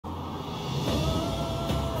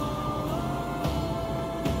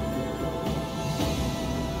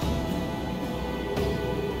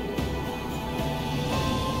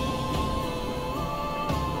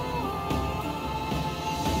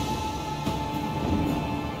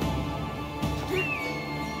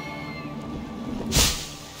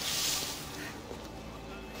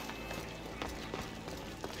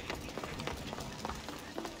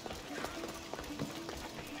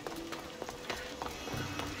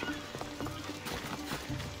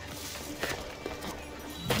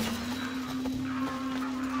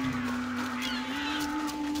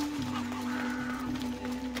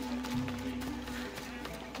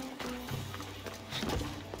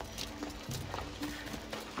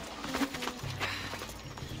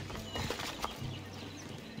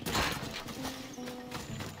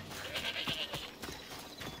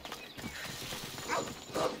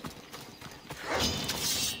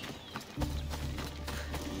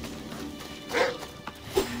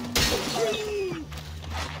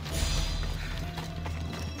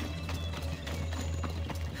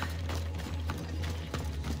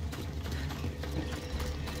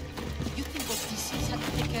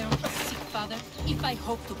Father, if I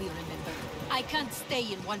hope to be remembered. I can't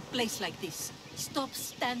stay in one place like this. Stop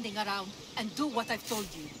standing around and do what I've told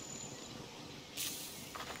you.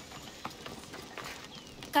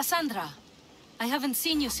 Cassandra, I haven't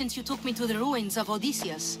seen you since you took me to the ruins of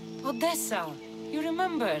Odysseus. Odessa, you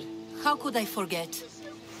remember? How could I forget?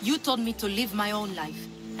 You told me to live my own life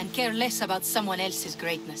and care less about someone else's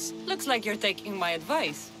greatness. Looks like you're taking my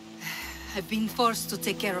advice. I've been forced to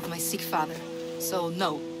take care of my sick father, so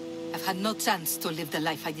no, I've had no chance to live the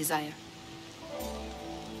life I desire.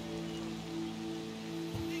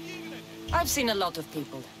 I've seen a lot of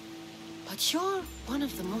people, but you're one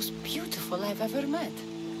of the most beautiful I've ever met.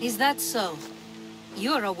 Is that so?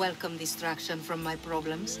 You're a welcome distraction from my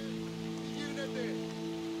problems.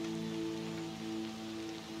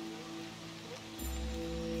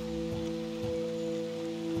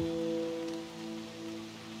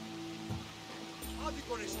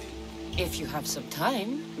 If you have some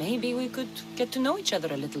time, maybe we could get to know each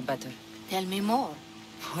other a little better. Tell me more.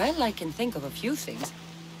 Well, I can think of a few things,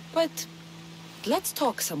 but let's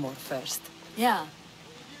talk some more first. Yeah,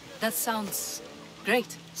 that sounds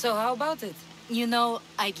great. So how about it? You know,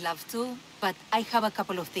 I'd love to, but I have a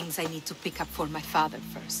couple of things I need to pick up for my father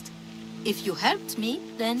first. If you helped me,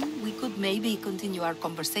 then we could maybe continue our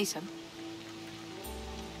conversation.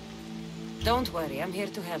 Don't worry, I'm here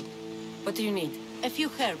to help. What do you need? A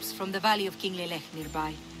few herbs from the valley of King Lelech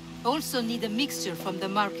nearby. Also need a mixture from the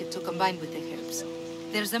market to combine with the herbs.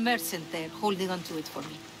 There's a merchant there holding on to it for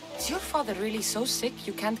me. Is your father really so sick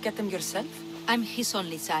you can't get them yourself? I'm his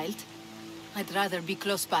only child. I'd rather be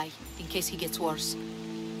close by, in case he gets worse.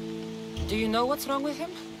 Do you know what's wrong with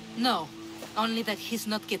him? No, only that he's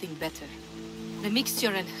not getting better. The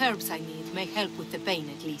mixture and herbs I need may help with the pain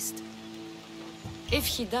at least. If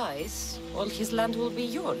he dies, all his land will be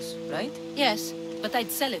yours, right? Yes, but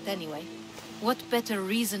I'd sell it anyway. What better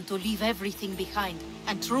reason to leave everything behind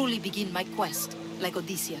and truly begin my quest, like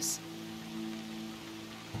Odysseus?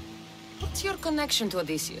 What's your connection to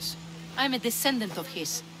Odysseus? I'm a descendant of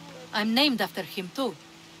his. I'm named after him too.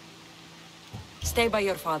 Stay by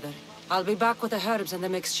your father. I'll be back with the herbs and the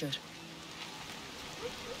mixture.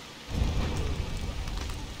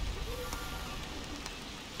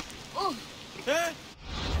 Oh!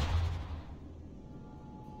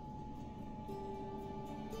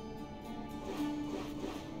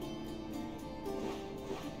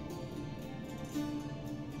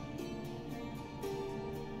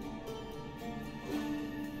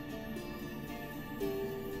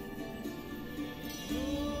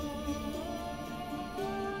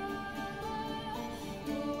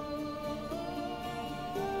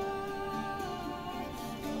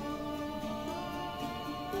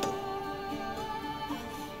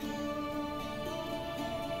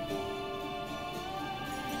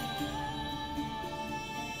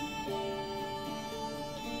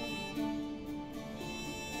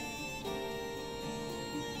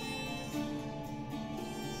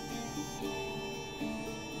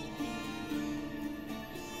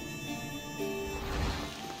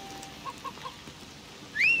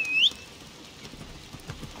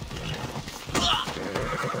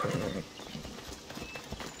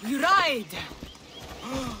 You ride!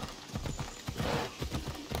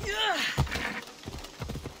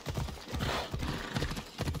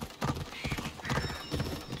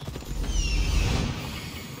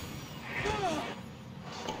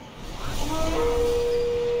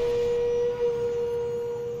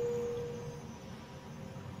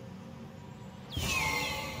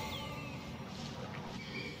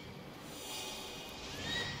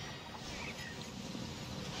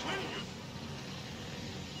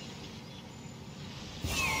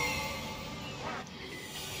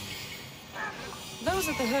 Those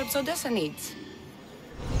are the herbs Odessa needs.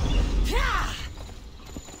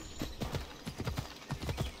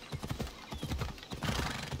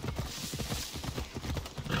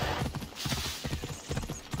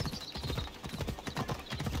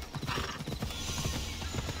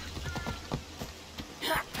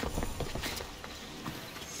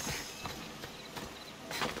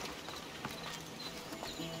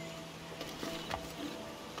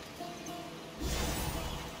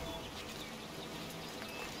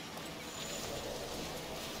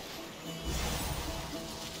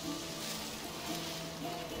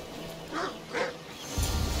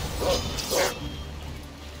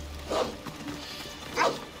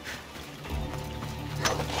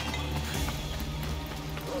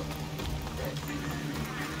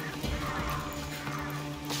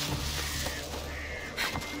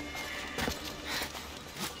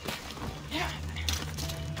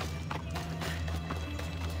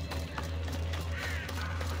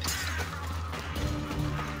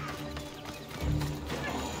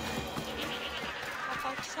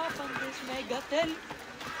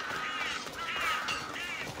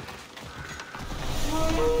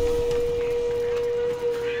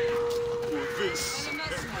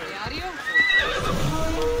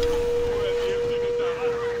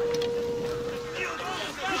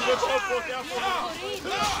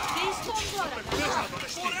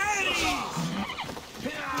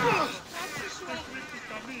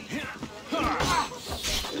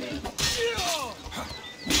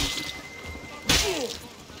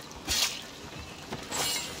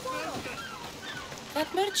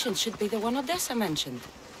 That merchant should be the one Odessa mentioned.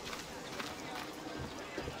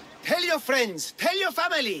 Tell your friends, tell your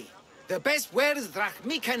family. The best wares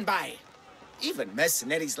drachmi can buy. Even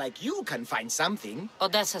mercenaries like you can find something.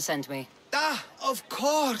 Odessa sent me. Ah, of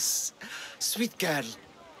course. Sweet girl.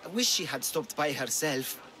 I wish she had stopped by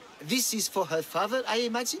herself. This is for her father, I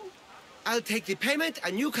imagine? I'll take the payment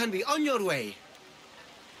and you can be on your way.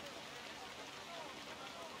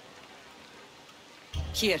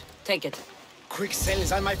 Here, take it. Quick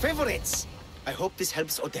sales are my favorites. I hope this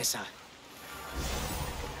helps Odessa.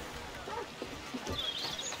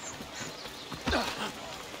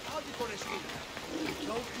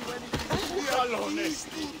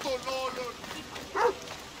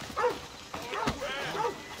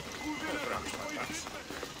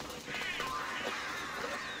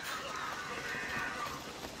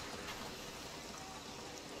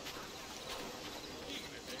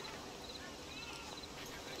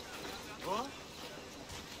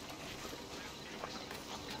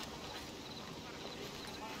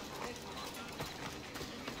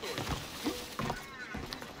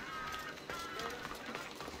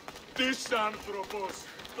 This άνθρωπος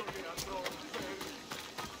τον ιατρό φέρει.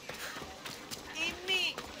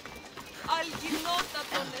 Ημί,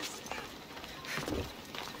 αλγινότατον εσύ.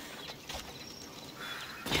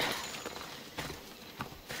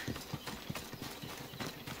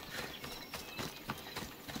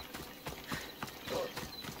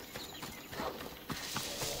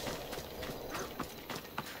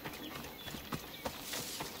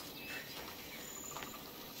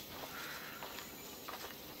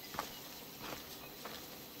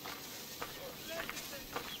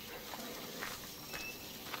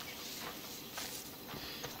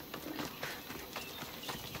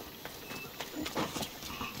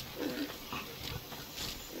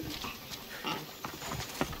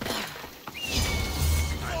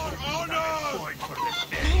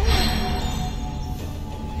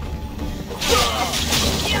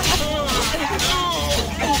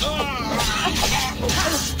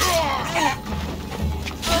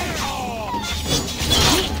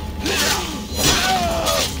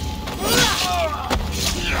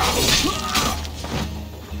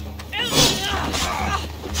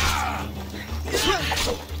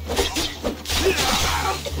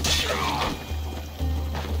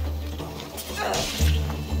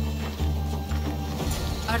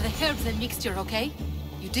 Are the herbs and mixture okay?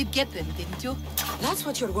 You did get them, didn't you? That's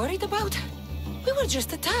what you're worried about? We were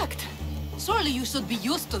just attacked. Surely you should be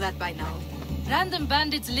used to that by now. Random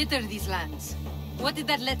bandits litter these lands. What did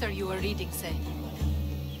that letter you were reading say?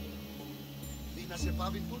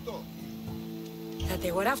 That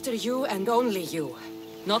they were after you and only you.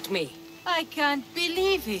 Not me. I can't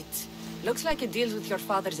believe it. Looks like it deals with your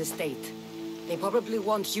father's estate. They probably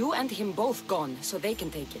want you and him both gone, so they can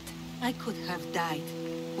take it. I could have died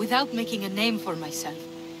without making a name for myself.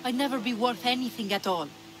 I'd never be worth anything at all.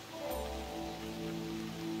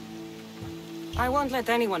 I won't let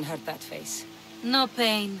anyone hurt that face. No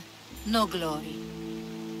pain, no glory.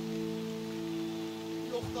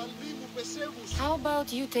 How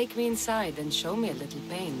about you take me inside and show me a little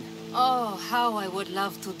pain? Oh, how I would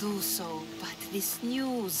love to do so. But this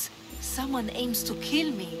news... Someone aims to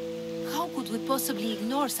kill me. How could we possibly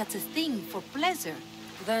ignore such a thing for pleasure?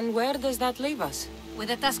 Then where does that leave us? With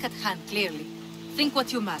a task at hand, clearly. Think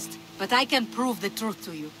what you must, but I can prove the truth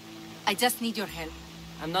to you. I just need your help.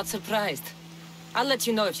 I'm not surprised. I'll let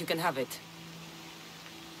you know if you can have it.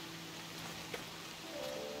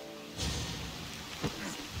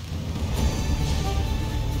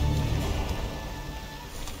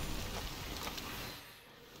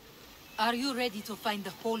 Are you ready to find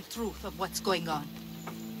the whole truth of what's going on?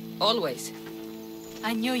 Always.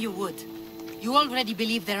 I knew you would. You already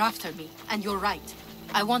believe they're after me, and you're right.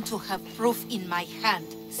 I want to have proof in my hand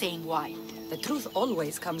saying why. The truth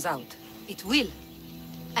always comes out. It will.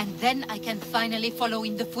 And then I can finally follow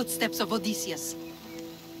in the footsteps of Odysseus.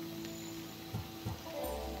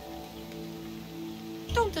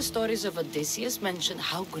 Don't the stories of Odysseus mention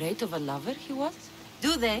how great of a lover he was?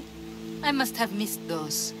 Do they? I must have missed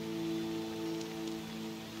those.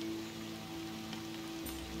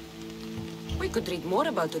 We could read more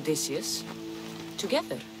about Odysseus.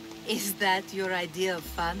 Together. Is that your idea of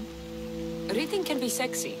fun? Reading can be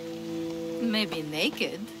sexy. Maybe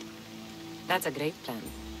naked. That's a great plan.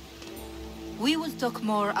 We will talk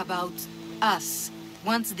more about us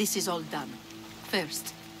once this is all done.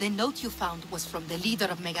 First, the note you found was from the leader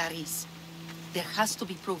of Megaris. There has to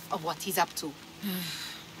be proof of what he's up to.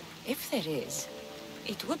 If there is,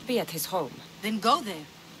 it would be at his home. Then go there.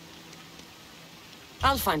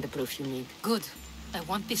 I'll find the proof you need. Good. I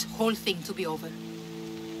want this whole thing to be over.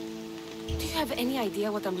 Do you have any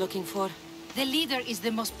idea what I'm looking for? The leader is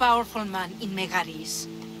the most powerful man in Megaris.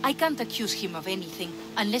 I can't accuse him of anything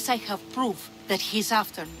unless I have proof that he's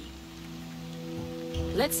after me.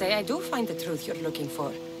 Let's say I do find the truth you're looking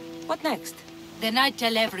for. What next? Then I'd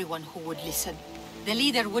tell everyone who would listen. The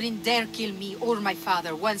leader wouldn't dare kill me or my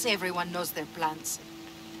father once everyone knows their plans.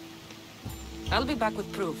 I'll be back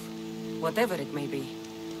with proof, whatever it may be.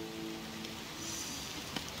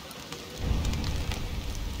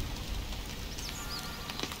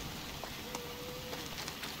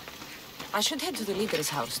 I should head to the leader's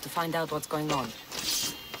house to find out what's going on.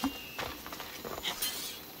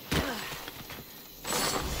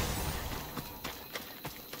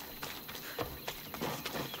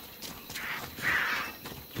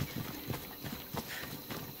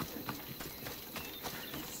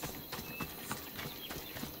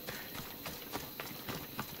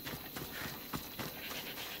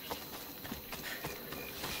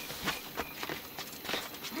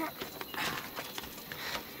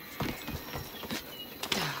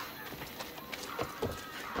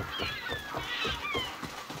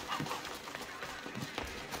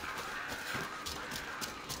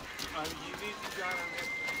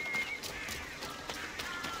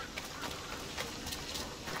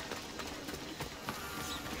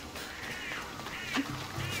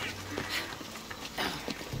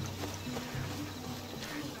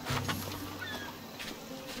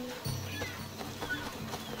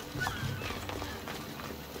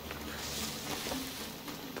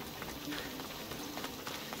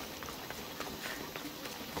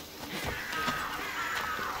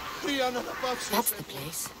 That's the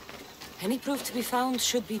place. Any proof to be found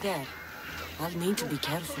should be there. I'll need to be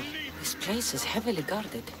careful. This place is heavily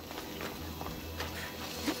guarded.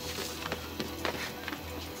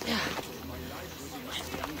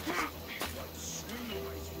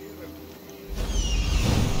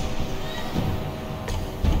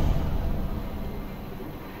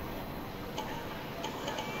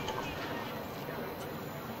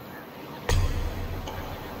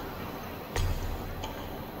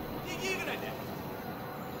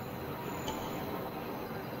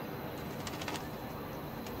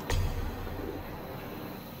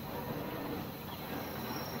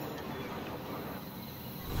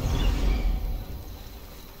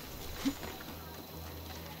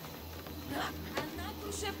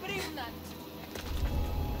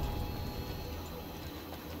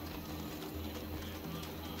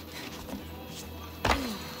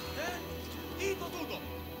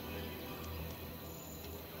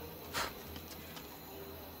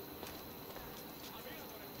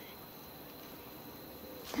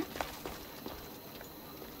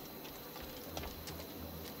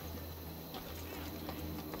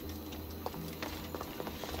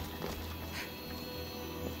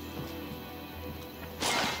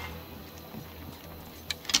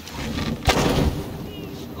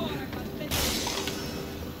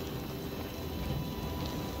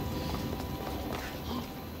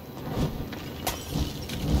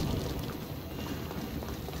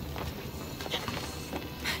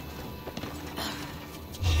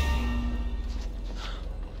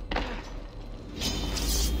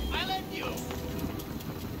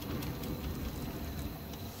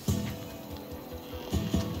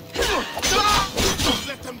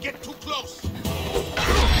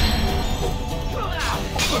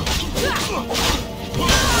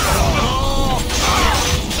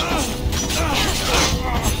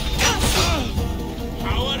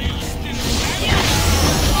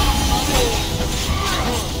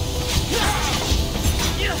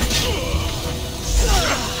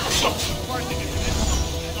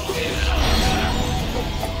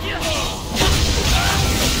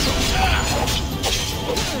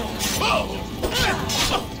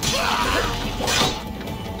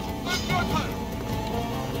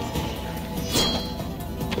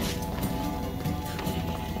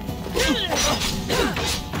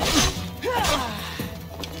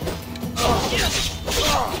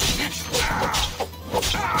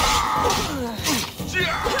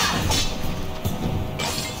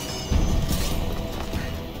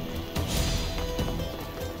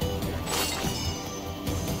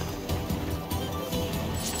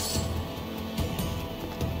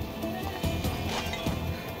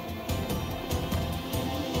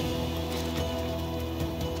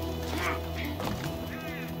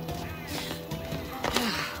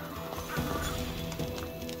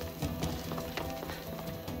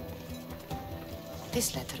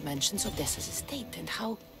 This letter mentions Odessa's estate and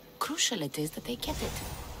how crucial it is that they get it.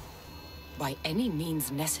 By any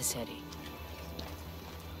means necessary.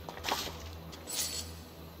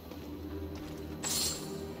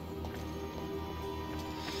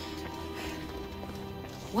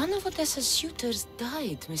 One of Odessa's suitors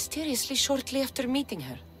died mysteriously shortly after meeting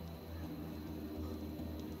her.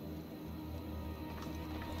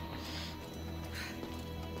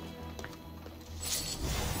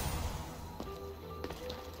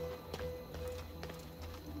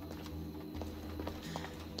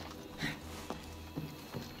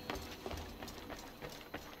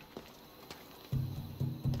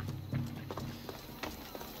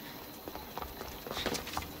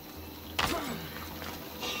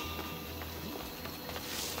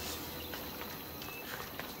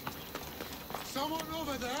 Someone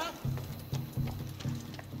over there?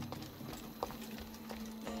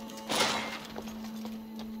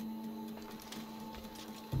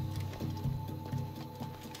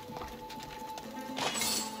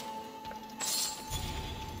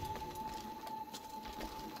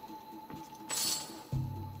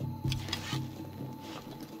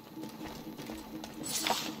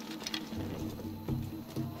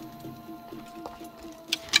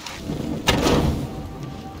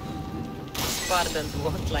 Spartans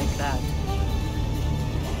won't like that.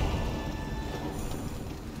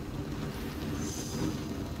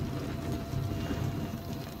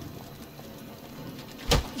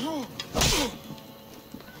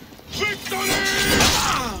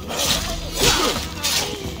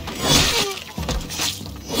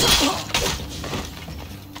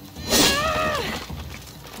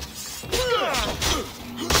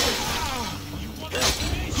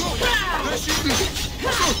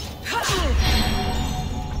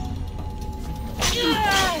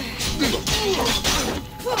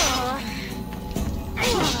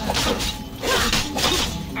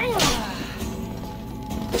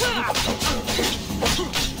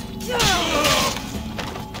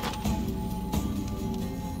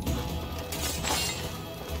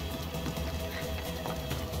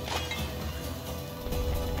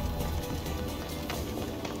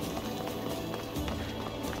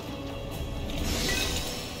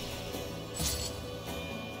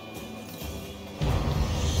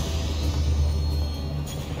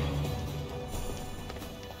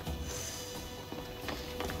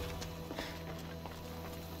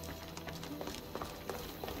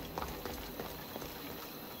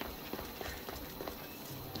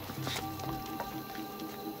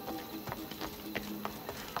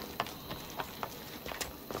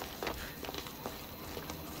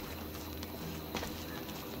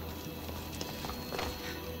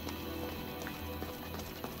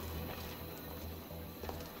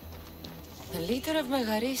 The leader of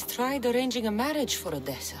Megaris tried arranging a marriage for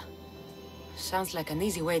Odessa. Sounds like an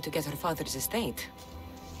easy way to get her father's estate.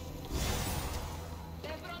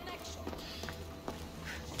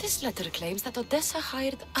 This letter claims that Odessa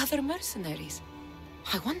hired other mercenaries.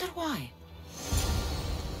 I wonder why.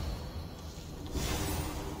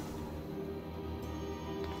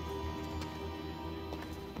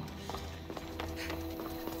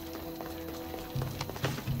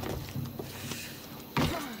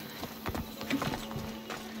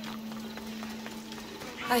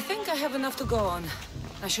 I think I have enough to go on.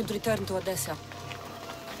 I should return to Odessa.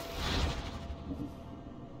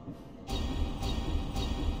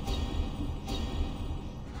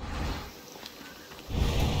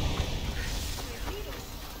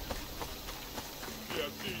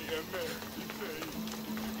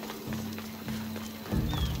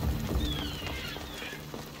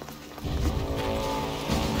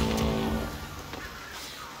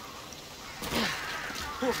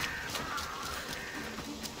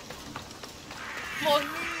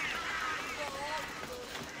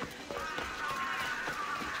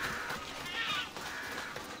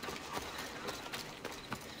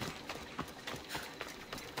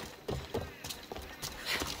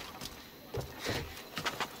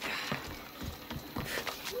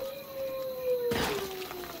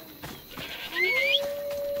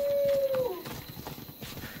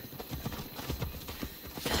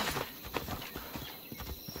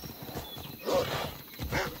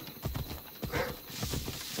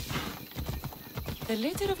 The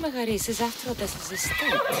leader of Megaris is after Odessa's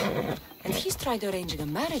estate, and he's tried arranging a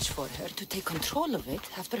marriage for her to take control of it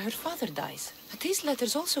after her father dies. But these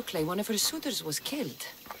letters also claim one of her suitors was killed,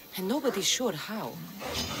 and nobody's sure how,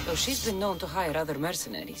 though she's been known to hire other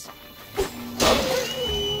mercenaries.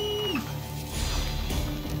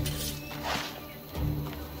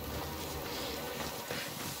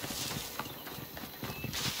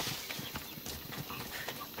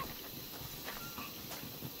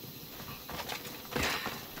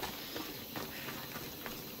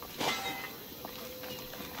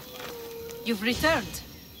 You've returned.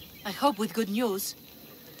 I hope with good news.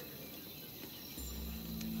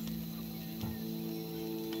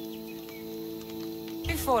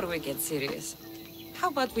 Before we get serious, how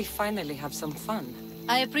about we finally have some fun?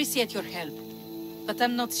 I appreciate your help, but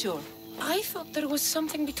I'm not sure. I thought there was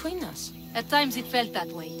something between us. At times it felt that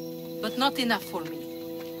way, but not enough for me.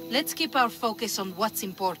 Let's keep our focus on what's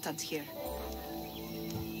important here.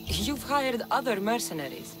 You've hired other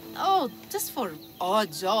mercenaries. Oh, just for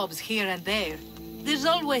odd jobs here and there. There's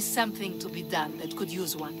always something to be done that could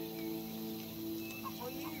use one.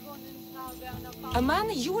 A man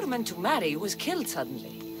you were meant to marry was killed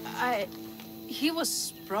suddenly. He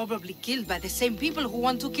was probably killed by the same people who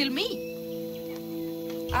want to kill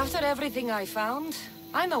me. After everything I found,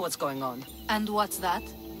 I know what's going on. And what's that?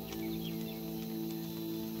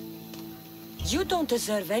 You don't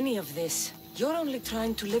deserve any of this. You're only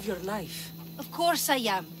trying to live your life. Of course I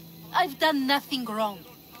am. I've done nothing wrong.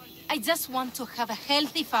 I just want to have a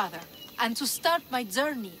healthy father, and to start my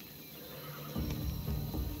journey.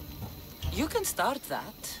 You can start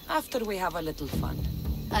that, after we have a little fun.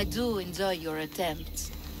 I do enjoy your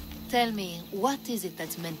attempts. Tell me, what is it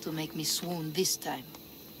that's meant to make me swoon this time?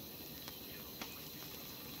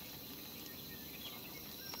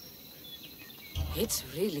 It's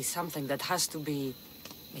really something that has to be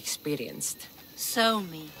experienced. Show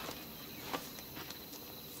me.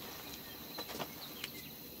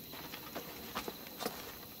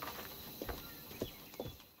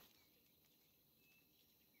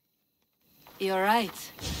 You're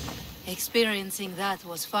right. Experiencing that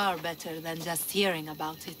was far better than just hearing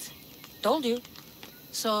about it. Told you.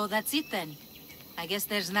 So that's it then. I guess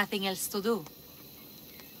there's nothing else to do.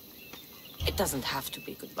 It doesn't have to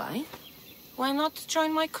be goodbye. Why not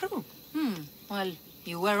join my crew? Well,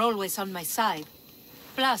 you were always on my side.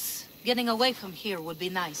 Plus, getting away from here would be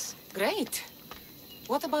nice. Great.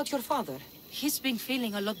 What about your father? He's been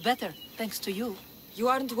feeling a lot better, thanks to you. You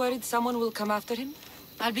aren't worried someone will come after him?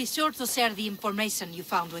 I'll be sure to share the information you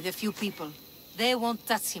found with a few people. They won't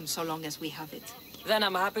touch him so long as we have it. Then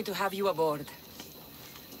I'm happy to have you aboard.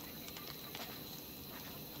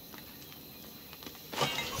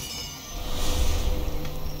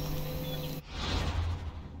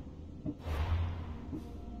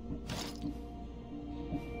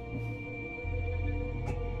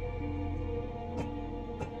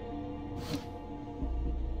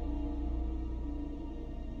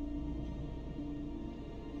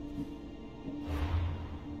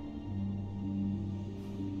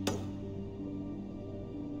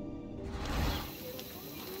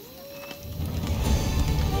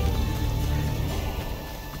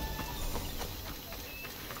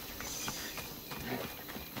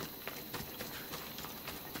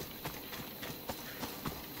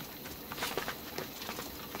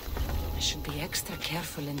 I should be extra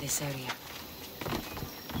careful in this area.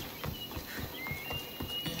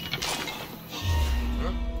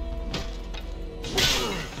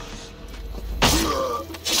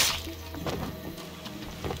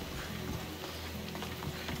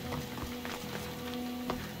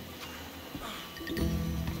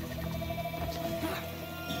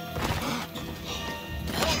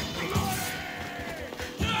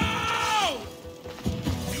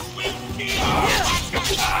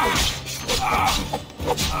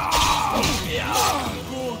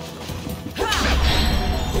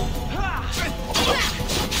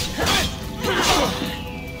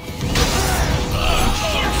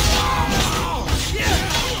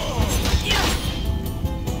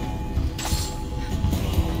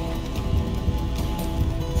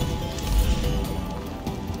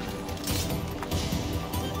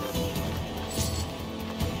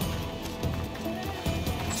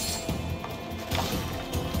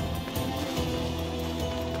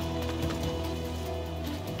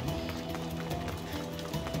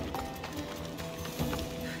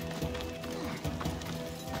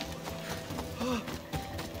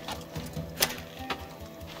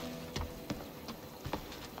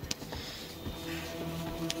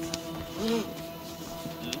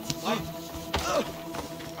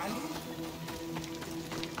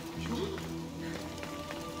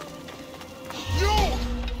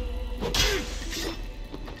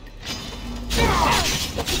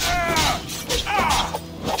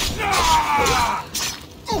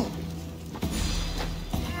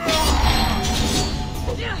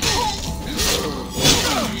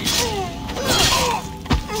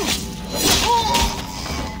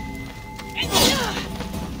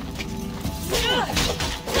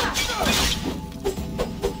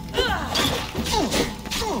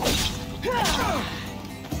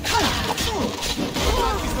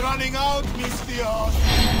 Running out, Mister.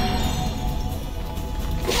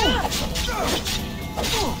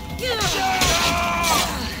 Yeah!